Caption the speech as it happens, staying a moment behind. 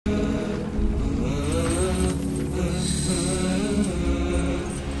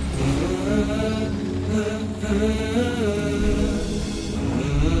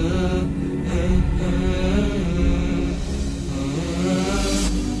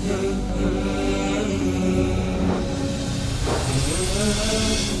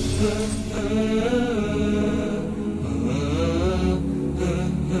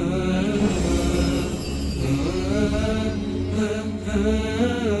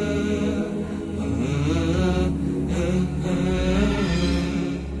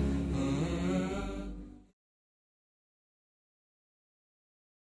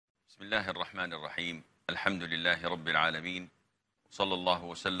الله الرحمن الرحيم الحمد لله رب العالمين صلى الله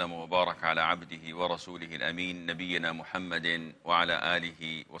وسلم وبارك على عبده ورسوله الأمين نبينا محمد وعلى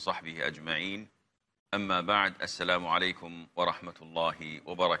آله وصحبه أجمعين أما بعد السلام عليكم ورحمة الله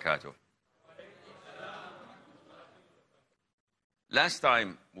وبركاته. Last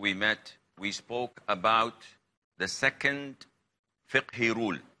time we met, we spoke about the second fiqhi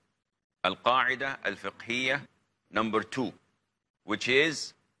rule, Al-Qawa'id Al Fiqhiyyah number 2, which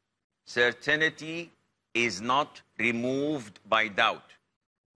is certainty is not removed by doubt.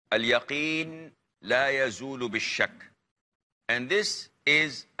 Al-yaqeen la yazulu bil-shak. And this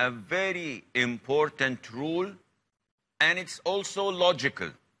is a very important rule, and it's also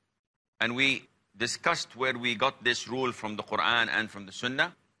logical. And we discussed where we got this rule from the Quran and from the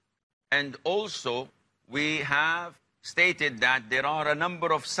Sunnah. And also we have stated that there are a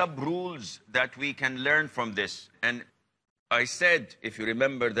number of sub-rules that we can learn from this. And I said, if you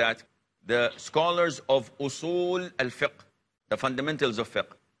remember, that the scholars of Usul Al Fiqh, the fundamentals of fiqh,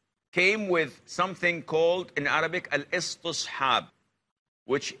 came with something called in Arabic al-istishab,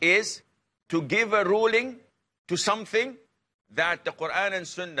 which is to give a ruling to something that the Quran and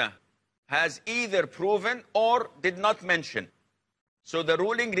Sunnah has either proven or did not mention. So the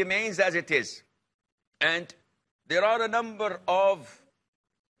ruling remains as it is. And there are a number of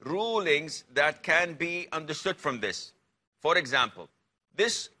rulings that can be understood from this. For example,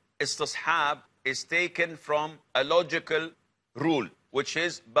 this istishab is taken from a logical rule, which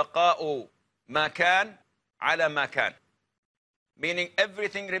is baqa'u ma kan ala ma kan, meaning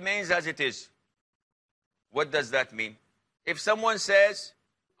everything remains as it is. What does that mean? If someone says,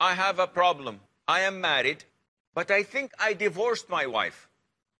 I have a problem, I am married, but I think I divorced my wife,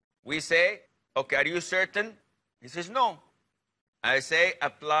 we say, okay, are you certain? He says, no. I say,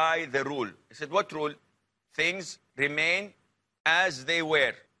 apply the rule. He said, what rule? Things remain as they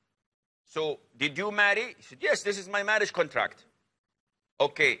were. So, did you marry? He said, yes, this is my marriage contract.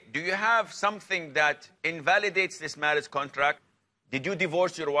 Okay, do you have something that invalidates this marriage contract? Did you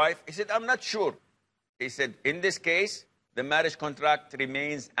divorce your wife? He said, I'm not sure. He said, in this case, the marriage contract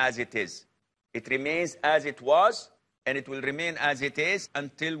remains as it is. It remains as it was, and it will remain as it is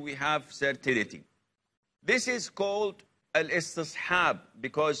until we have certainty. This is called al-istishab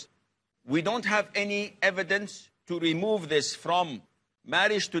because we don't have any evidence to remove this from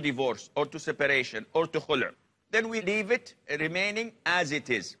marriage to divorce or to separation or to khul'. Then we leave it remaining as it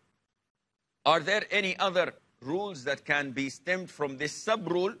is. Are there any other rules that can be stemmed from this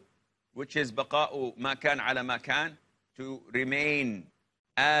sub-rule, which is baqa'u ma kan ala ma kan, to remain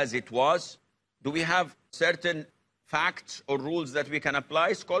as it was? Do we have certain facts or rules that we can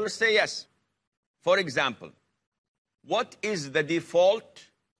apply? Scholars say yes. For example, what is the default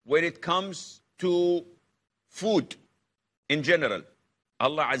when it comes to food in general?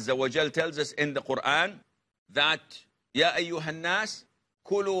 Allah Azza wa Jal tells us in the Quran that Ya ayyuhan nas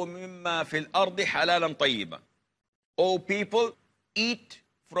kulu mimma fil ardi halalan tayyiba. O people, eat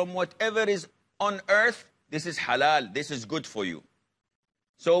from whatever is on earth. This is halal, this is good for you.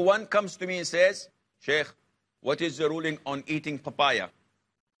 So one comes to me and says, Sheikh, what is the ruling on eating papaya?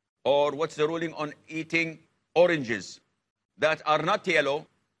 Or what's the ruling on eating oranges that are not yellow,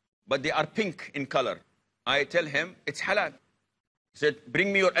 but they are pink in color? I tell him, it's halal. He said,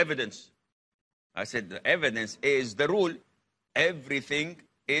 bring me your evidence. I said, the evidence is the rule. Everything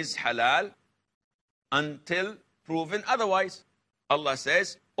is halal until proven otherwise. Allah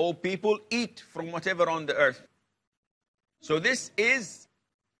says, O people, eat from whatever on the earth. So this is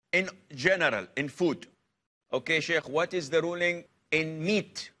in general, in food. Okay, Sheikh, what is the ruling in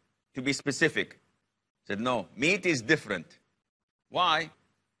meat, to be specific? I said, no, meat is different. Why?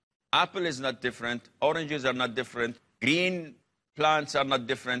 Apple is not different, oranges are not different, green plants are not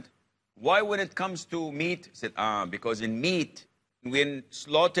different. Why when it comes to meat? I said, because in meat, when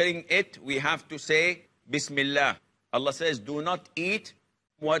slaughtering it, we have to say, Bismillah. Allah says, do not eat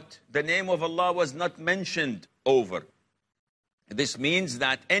what the name of Allah was not mentioned over. This means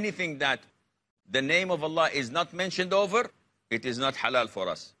that anything that the name of Allah is not mentioned over, it is not halal for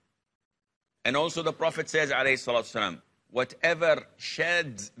us. And also the Prophet says, alayhi salatu wasalam, whatever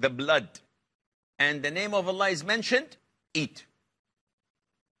sheds the blood and the name of Allah is mentioned, eat.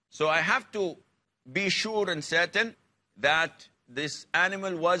 So I have to be sure and certain that this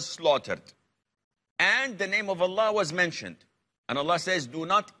animal was slaughtered and the name of Allah was mentioned. And Allah says, do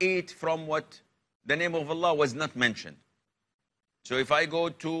not eat from what the name of Allah was not mentioned. So if I go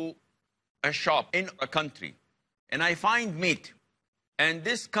to a shop in a country and I find meat, and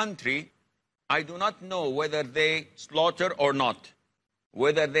this country, I do not know whether they slaughter or not,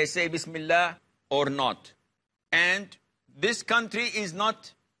 whether they say Bismillah or not. And this country is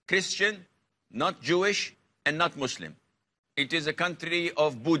not Christian, not Jewish, and not Muslim. It is a country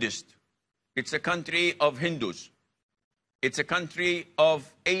of Buddhists. It's a country of Hindus. It's a country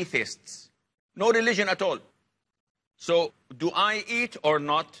of atheists. No religion at all. So, do I eat or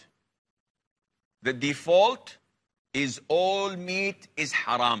not? The default is all meat is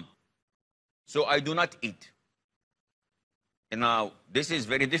haram. So, I do not eat. And now, this is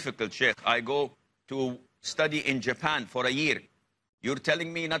very difficult, Sheikh. I go to study in Japan for a year. You're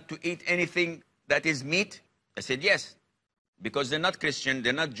telling me not to eat anything that is meat? I said, yes. Because they're not Christian,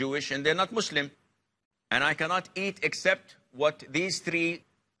 they're not Jewish, and they're not Muslim. And I cannot eat except what these three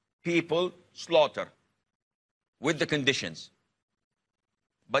people slaughter with the conditions.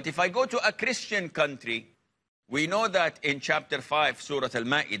 But if I go to a Christian country, we know that in chapter 5, Surah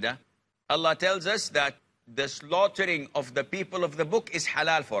Al-Ma'idah, Allah tells us that the slaughtering of the people of the book is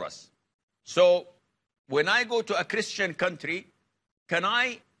halal for us. So, when I go to a Christian country, can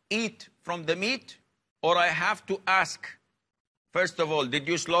I eat from the meat, or I have to ask, first of all, did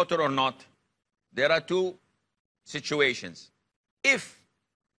you slaughter or not? There are two situations. If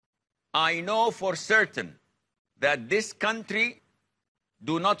I know for certain that this country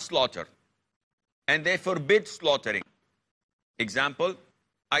do not slaughter, and they forbid slaughtering. Example,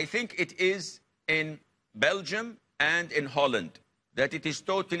 I think it is in Belgium and in Holland that it is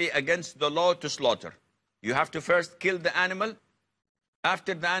totally against the law to slaughter. You have to first kill the animal.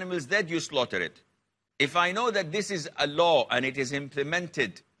 After the animal is dead, you slaughter it. If I know that this is a law and it is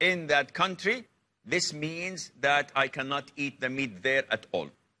implemented in that country, this means that I cannot eat the meat there at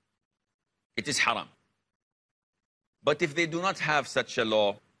all. It is haram. But if they do not have such a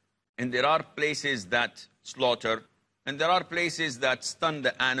law, and there are places that slaughter, and there are places that stun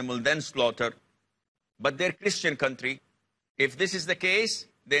the animal, then slaughter, but they're Christian country, if this is the case,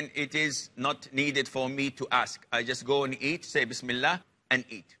 then it is not needed for me to ask. I just go and eat, say Bismillah, and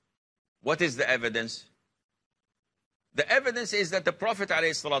eat. What is the evidence? The evidence is that the Prophet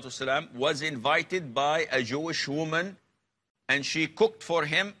ﷺ was invited by a Jewish woman, and she cooked for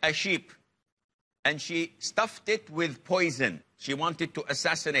him a sheep, and she stuffed it with poison. She wanted to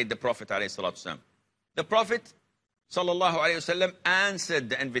assassinate the Prophet ﷺ. The Prophet ﷺ answered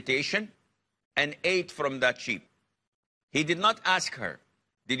the invitation and ate from that sheep. He did not ask her,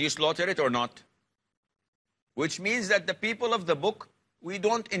 did you slaughter it or not? Which means that the people of the book, we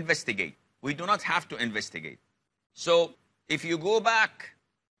don't investigate. We do not have to investigate. So, if you go back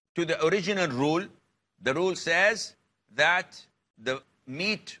to the original rule, the rule says that the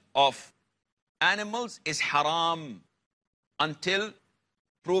meat of animals is haram until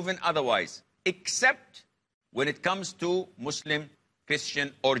proven otherwise, except when it comes to Muslim,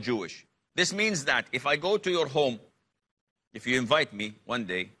 Christian, or Jewish. This means that if I go to your home, if you invite me one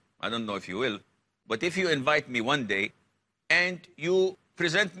day, I don't know if you will, but if you invite me one day and you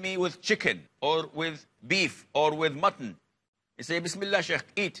present me with chicken or with beef or with mutton, you say, Bismillah, Sheikh,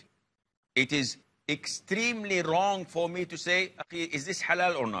 eat. It is extremely wrong for me to say, is this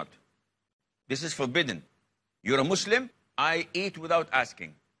halal or not? This is forbidden. You're a Muslim, I eat without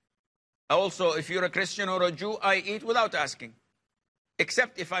asking. Also, if you're a Christian or a Jew, I eat without asking.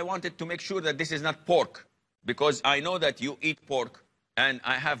 Except if I wanted to make sure that this is not pork, because I know that you eat pork, and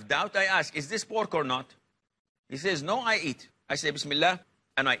I have doubt, I ask, is this pork or not? He says, no, I eat. I say, Bismillah,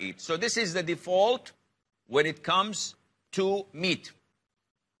 and I eat. So this is the default when it comes to meat.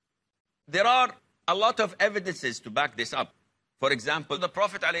 There are a lot of evidences to back this up. For example, the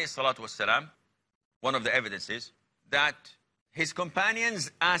Prophet ﷺ, one of the evidences, that his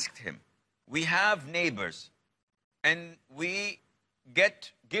companions asked him, we have neighbors, and we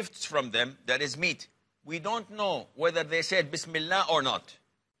get gifts from them that is meat. We don't know whether they said Bismillah or not.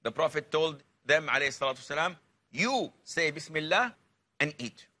 The Prophet told them, ﷺ, you say Bismillah and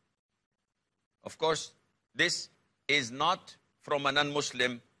eat. Of course, this is not from a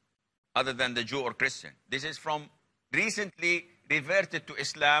non-Muslim other than the Jew or Christian. This is from recently reverted to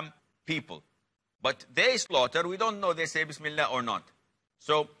Islam people. But they slaughter, we don't know they say Bismillah or not.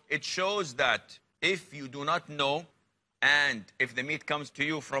 So it shows that if you do not know, and if the meat comes to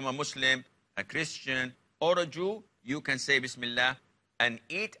you from a Muslim, a Christian, or a Jew, you can say Bismillah and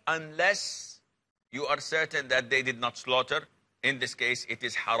eat unless you are certain that they did not slaughter. In this case, it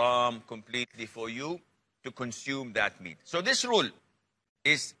is haram completely for you to consume that meat. So this rule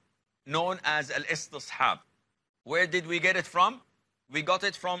is known as al-istishab. Where did we get it from? We got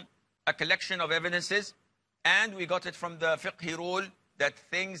it from a collection of evidences, and we got it from the fiqh rule that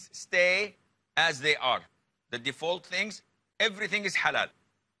things stay as they are. The default things, everything is halal.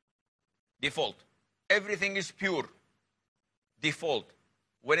 Default. Everything is pure. Default.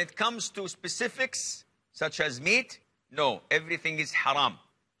 When it comes to specifics, such as meat, no, everything is haram.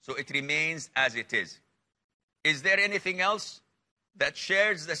 So it remains as it is. Is there anything else that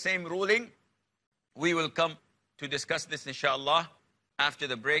shares the same ruling? We will come to discuss this, inshallah, after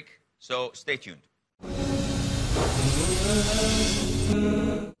the break. So stay tuned.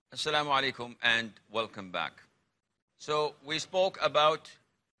 Assalamu alaikum and welcome back. So we spoke about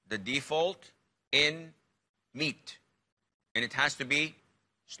the default in meat. And it has to be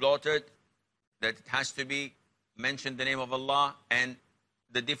slaughtered, that it has to be mentioned the name of Allah, and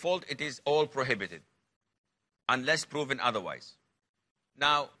the default, it is all prohibited, unless proven otherwise.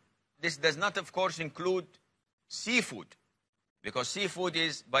 Now, this does not, of course, include seafood, because seafood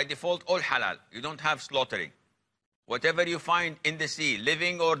is, by default, all halal. You don't have slaughtering. Whatever you find in the sea,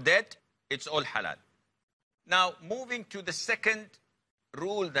 living or dead, it's all halal. Now, moving to the second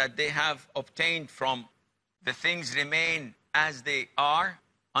rule that they have obtained from the things remain as they are,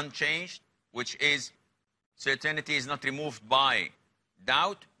 unchanged, which is certainty is not removed by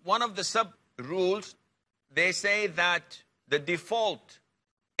doubt. One of the sub-rules, they say that the default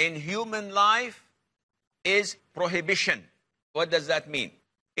in human life is prohibition. What does that mean?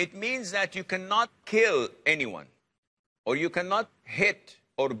 It means that you cannot kill anyone, or you cannot hit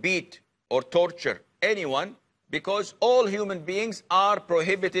or beat or torture anyone, because all human beings are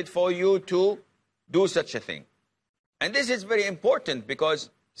prohibited for you to do such a thing. And this is very important because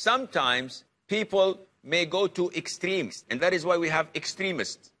sometimes people may go to extremes, and that is why we have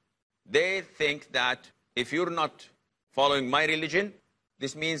extremists. They think that if you're not following my religion,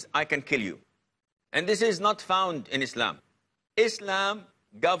 this means I can kill you. And this is not found in Islam. Islam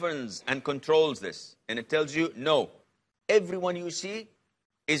governs and controls this, and it tells you, no, everyone you see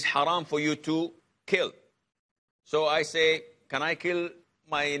is haram for you to kill. So I say, can I kill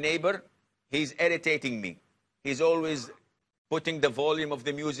my neighbor? He's irritating me. He's always putting the volume of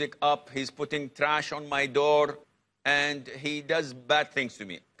the music up. He's putting trash on my door, and he does bad things to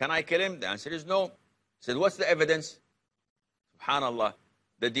me. Can I kill him? The answer is no. I said, what's the evidence? SubhanAllah.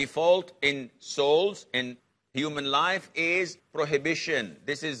 The default in souls, in human life, is prohibition.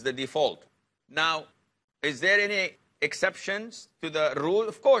 This is the default. Now, is there any exceptions to the rule?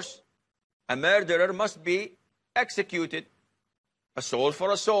 Of course. A murderer must be executed. A soul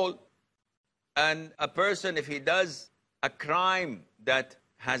for a soul. And a person, if he does a crime that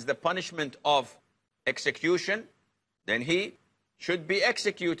has the punishment of execution, then he should be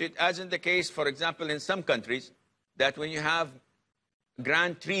executed, as in the case, for example, in some countries, that when you have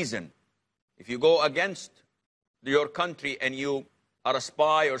grand treason, if you go against your country and you are a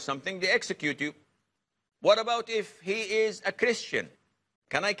spy or something, they execute you. What about if he is a Christian?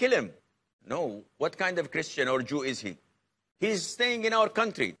 Can I kill him? No. What kind of Christian or Jew is he? He's staying in our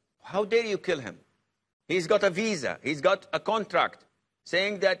country. How dare you kill him? He's got a visa. He's got a contract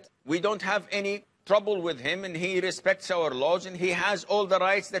saying that we don't have any trouble with him, and he respects our laws, and he has all the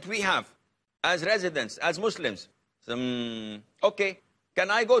rights that we have as residents, as Muslims. So, okay,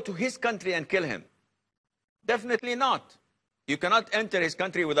 can I go to his country and kill him? Definitely not. You cannot enter his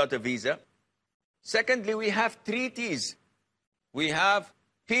country without a visa. Secondly, we have treaties. We have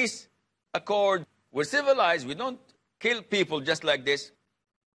peace accord. We're civilized. We don't kill people just like this.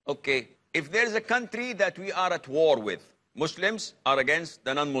 Okay, if there's a country that we are at war with, Muslims are against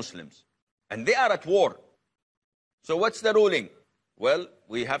the non-Muslims, and they are at war. So what's the ruling? Well,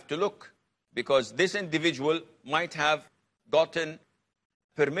 we have to look, because this individual might have gotten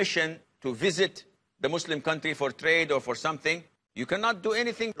permission to visit the Muslim country for trade or for something. You cannot do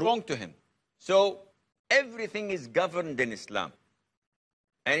anything wrong to him. So everything is governed in Islam,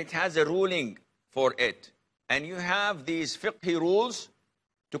 and it has a ruling for it. And you have these fiqhi rules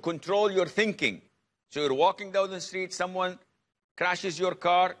to control your thinking. So you're walking down the street, someone crashes your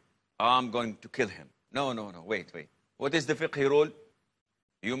car, I'm going to kill him. No, wait. What is the fiqhi rule?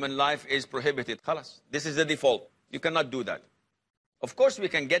 Human life is prohibited. Khalas. This is the default. You cannot do that. Of course, we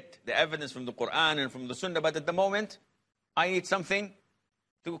can get the evidence from the Quran and from the Sunnah, but at the moment, I need something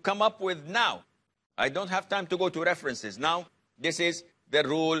to come up with now. I don't have time to go to references. Now, this is the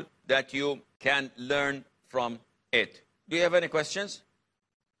rule that you can learn from it. Do you have any questions?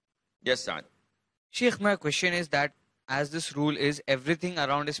 Yes, Saad. Sheikh, my question is that as this rule is everything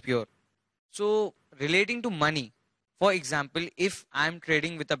around is pure. So relating to money, for example, if I'm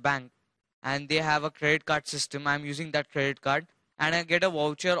trading with a bank and they have a credit card system, I'm using that credit card and I get a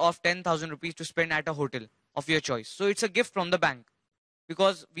voucher of 10,000 rupees to spend at a hotel of your choice. So it's a gift from the bank,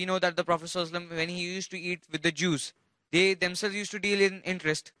 because we know that the Prophet ﷺ, when he used to eat with the Jews, they themselves used to deal in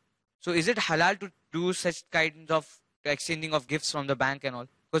interest. So is it halal to do such kinds of exchanging of gifts from the bank and all?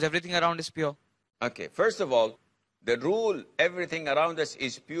 Because everything around is pure. Okay, first of all, the rule, everything around us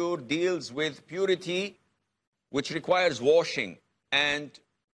is pure, deals with purity, which requires washing and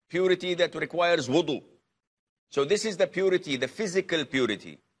purity that requires wudu. So this is the purity, the physical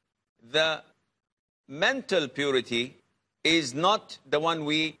purity. The mental purity is not the one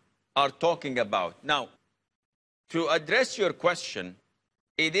we are talking about. Now, to address your question,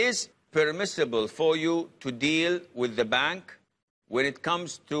 it is permissible for you to deal with the bank when it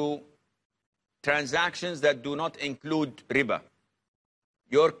comes to transactions that do not include riba.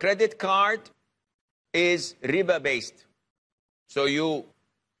 Your credit card is riba based. So you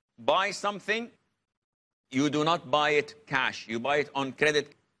buy something, you do not buy it cash, you buy it on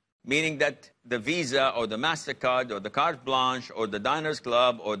credit, meaning that the Visa or the MasterCard or the Carte Blanche or the Diners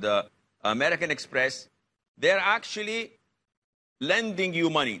Club or the American Express, they're actually lending you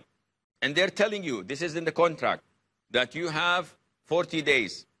money. And they're telling you, this is in the contract, that you have 40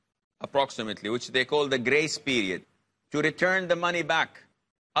 days approximately, which they call the grace period, to return the money back.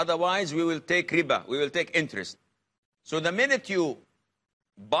 Otherwise, we will take riba, we will take interest. So the minute you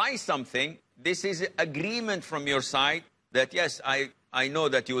buy something, this is agreement from your side that, yes, I know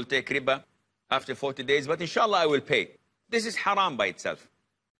that you will take riba after 40 days, but inshallah I will pay. This is haram by itself.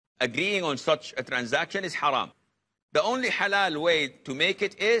 Agreeing on such a transaction is haram. The only halal way to make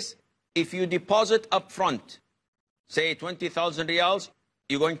it is if you deposit up front, say 20,000 riyals,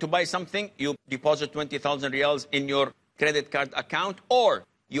 you're going to buy something, you deposit 20,000 riyals in your credit card account, or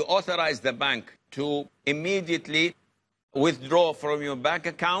you authorize the bank to immediately withdraw from your bank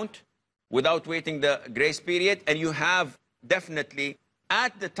account without waiting the grace period, and you have definitely,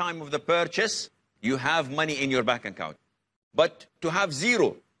 at the time of the purchase, you have money in your bank account. But to have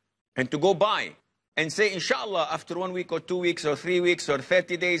zero and to go buy and say, inshallah, after 1 week or 2 weeks or 3 weeks or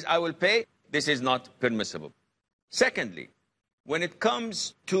 30 days, I will pay, this is not permissible. Secondly, when it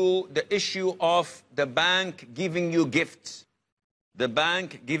comes to the issue of the bank giving you gifts, the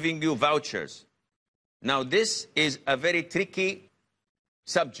bank giving you vouchers. Now, this is a very tricky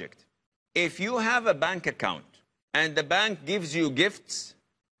subject. If you have a bank account and the bank gives you gifts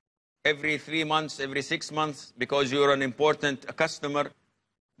every 3 months, every 6 months, because you're an important customer,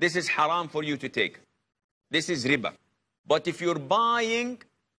 this is haram for you to take. This is riba. But if you're buying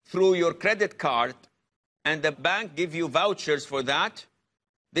through your credit card and the bank give you vouchers for that,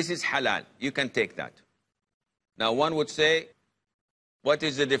 this is halal. You can take that. Now, one would say, what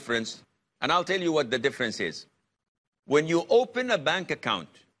is the difference? And I'll tell you what the difference is. When you open a bank account,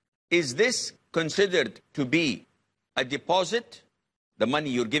 is this considered to be a deposit? The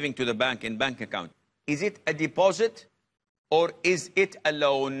money you're giving to the bank in bank account, is it a deposit or is it a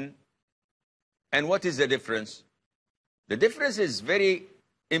loan? And what is the difference? The difference is very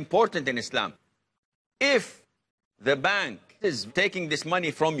important in Islam. If the bank is taking this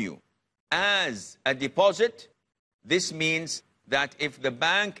money from you as a deposit, this means that if the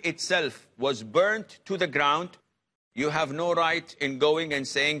bank itself was burnt to the ground, you have no right in going and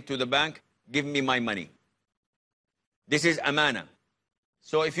saying to the bank, give me my money. This is amana.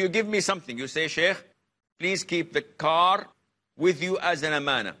 So if you give me something, you say, Sheikh, please keep the car with you as an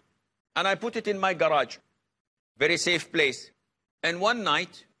amana. And I put it in my garage, very safe place. And one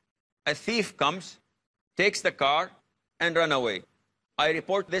night, a thief comes, takes the car, and run away. I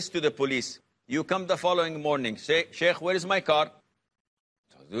report this to the police. You come the following morning, say, Sheikh, where is my car?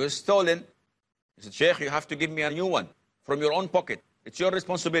 It was stolen. He said, Sheikh, you have to give me a new one from your own pocket. It's your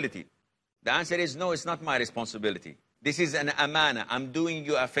responsibility. The answer is, no, it's not my responsibility. This is an amana. I'm doing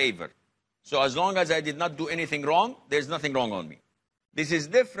you a favor. So as long as I did not do anything wrong, there's nothing wrong on me. This is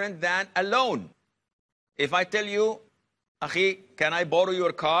different than a loan. If I tell you, Akhi, can I borrow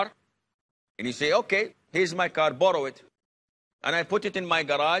your car? And you say, okay, here's my car, borrow it. And I put it in my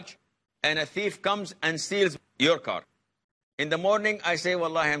garage, and a thief comes and steals your car. In the morning, I say,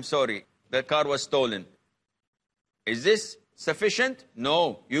 Wallahi, I'm sorry, the car was stolen. Is this sufficient?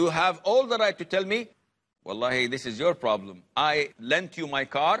 No. You have all the right to tell me, Wallahi, this is your problem. I lent you my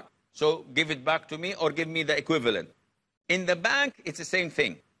car, so give it back to me or give me the equivalent. In the bank, it's the same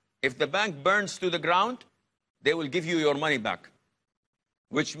thing. If the bank burns to the ground, they will give you your money back,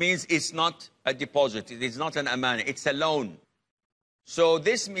 which means it's not a deposit. It is not an amana. It's a loan. So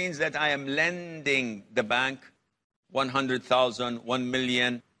this means that I am lending the bank 100,000, 1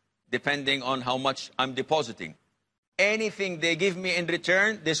 million, depending on how much I'm depositing. Anything they give me in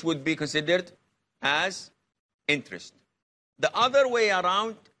return, this would be considered as interest. The other way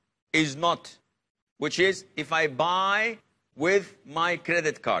around is not, which is if I buy with my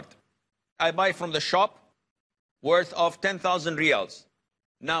credit card. I buy from the shop worth of 10,000 riyals.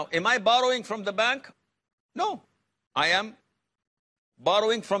 Now, am I borrowing from the bank? No. I am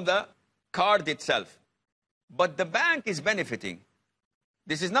borrowing from the card itself. But the bank is benefiting.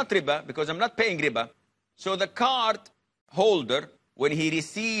 This is not riba because I'm not paying riba. So the card holder when he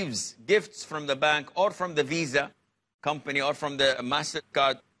receives gifts from the bank or from the Visa company or from the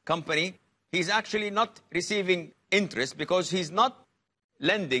MasterCard company, he's actually not receiving interest because he's not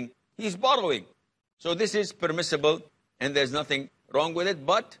lending, he's borrowing. So this is permissible and there's nothing wrong with it,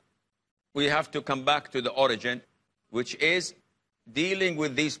 but we have to come back to the origin, which is dealing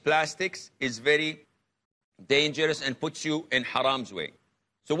with these plastics is very dangerous and puts you in haram's way.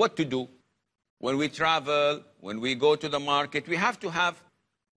 So what to do? When we travel, when we go to the market, we have to have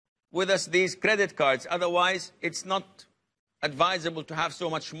with us these credit cards. Otherwise, it's not advisable to have so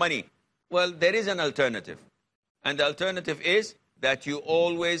much money. Well, there is an alternative. And the alternative is that you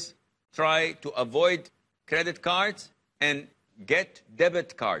always try to avoid credit cards and get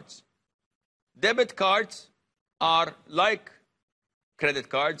debit cards. Debit cards are like credit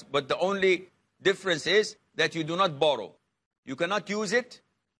cards, but the only difference is that you do not borrow. You cannot use it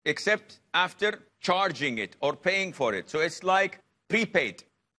except after charging it or paying for it. So it's like prepaid.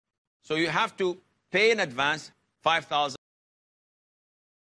 So you have to pay in advance 5,000